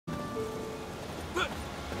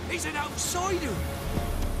He's an outsider!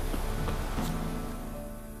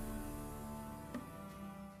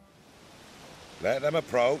 Let them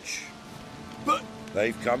approach. But...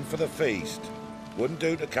 They've come for the feast. Wouldn't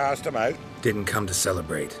do to cast them out. Didn't come to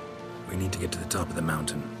celebrate. We need to get to the top of the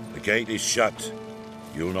mountain. The gate is shut.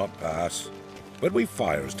 You'll not pass. But we've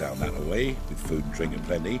fires down that way, with food and drink and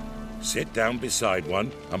plenty. Sit down beside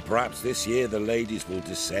one, and perhaps this year the ladies will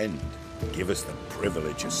descend. Give us the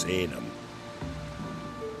privilege of seeing them.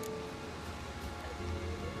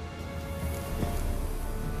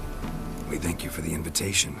 We thank you for the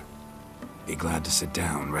invitation. Be glad to sit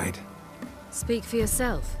down, right? Speak for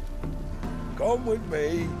yourself. Come with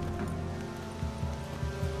me.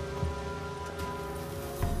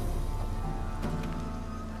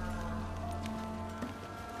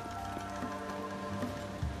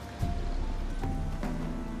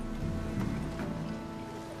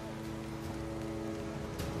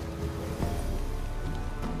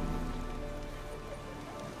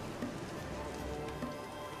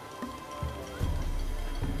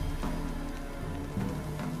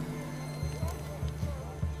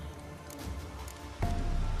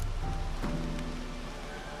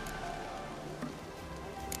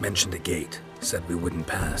 Mentioned a gate. Said we wouldn't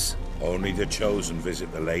pass. Only the chosen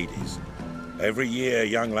visit the ladies. Every year,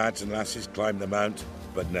 young lads and lasses climb the mount,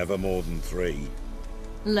 but never more than 3.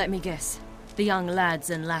 Let me guess. The young lads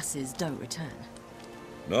and lasses don't return.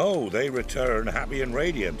 No, they return happy and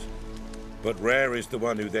radiant. But rare is the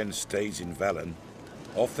one who then stays in Velen.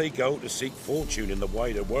 Off they go to seek fortune in the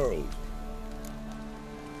wider world.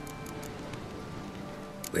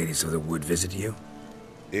 Ladies of the Wood visit you?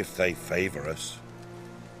 If they favor us.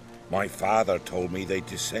 My father told me they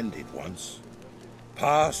descended once.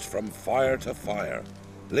 Passed from fire to fire,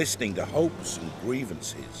 listening to hopes and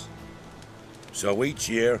grievances. So each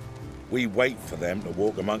year, we wait for them to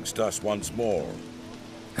walk amongst us once more.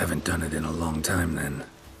 Haven't done it in a long time, then.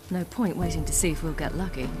 No point waiting to see if we'll get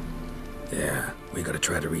lucky. Yeah, we gotta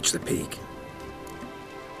try to reach the peak.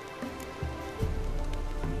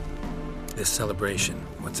 This celebration,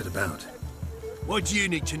 what's it about? What do you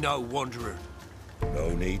need to know, Wanderer? No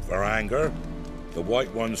need for anger. The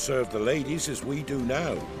White Ones serve the ladies as we do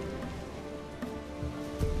now.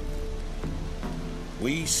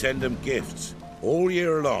 We send them gifts all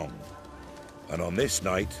year long. And on this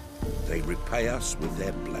night, they repay us with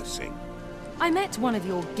their blessing. I met one of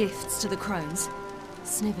your gifts to the crones.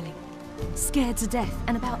 Snivelling. Scared to death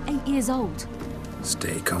and about 8 years old.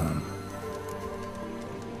 Stay calm.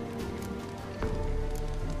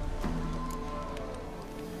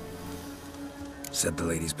 Said the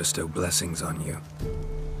ladies bestow blessings on you.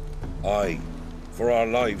 Aye, for our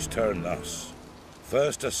lives turn thus.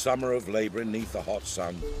 First a summer of labouring neath the hot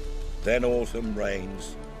sun, then autumn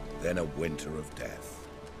rains, then a winter of death.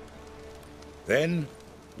 Then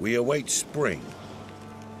we await spring,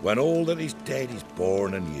 when all that is dead is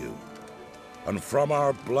born anew. And from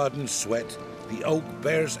our blood and sweat the oak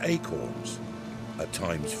bears acorns, at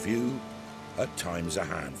times few, at times a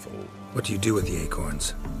handful. What do you do with the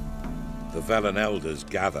acorns? The Velen elders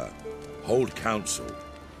gather, hold council.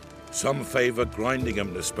 Some favour grinding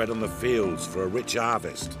them to spread on the fields for a rich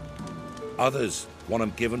harvest. Others want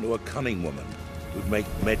them given to a cunning woman who'd make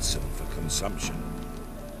medicine for consumption.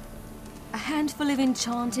 A handful of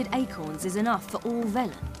enchanted acorns is enough for all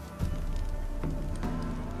Velen.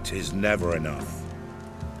 'Tis never enough.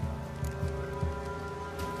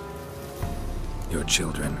 Your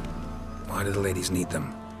children. Why do the ladies need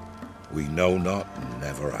them? We know not and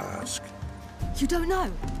never ask. You don't know?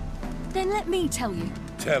 Then let me tell you.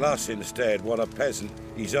 Tell us instead what a peasant,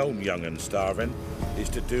 his own young and starving, is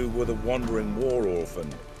to do with a wandering war orphan.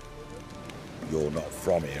 You're not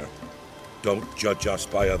from here. Don't judge us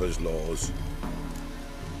by others' laws.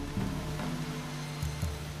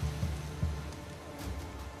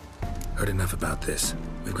 Heard enough about this.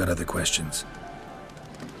 We've got other questions.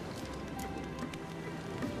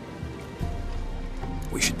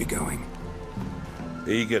 We should be going.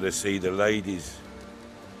 Eager to see the ladies.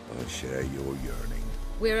 I share your yearning.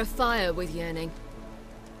 We're afire with yearning.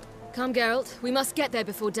 Come, Geralt. We must get there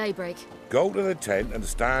before daybreak. Go to the tent and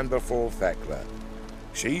stand before Thekla.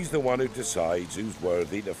 She's the one who decides who's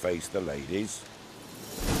worthy to face the ladies.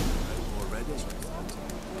 Already?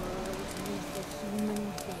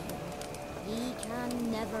 We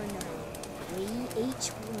can never know. We each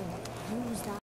one use that.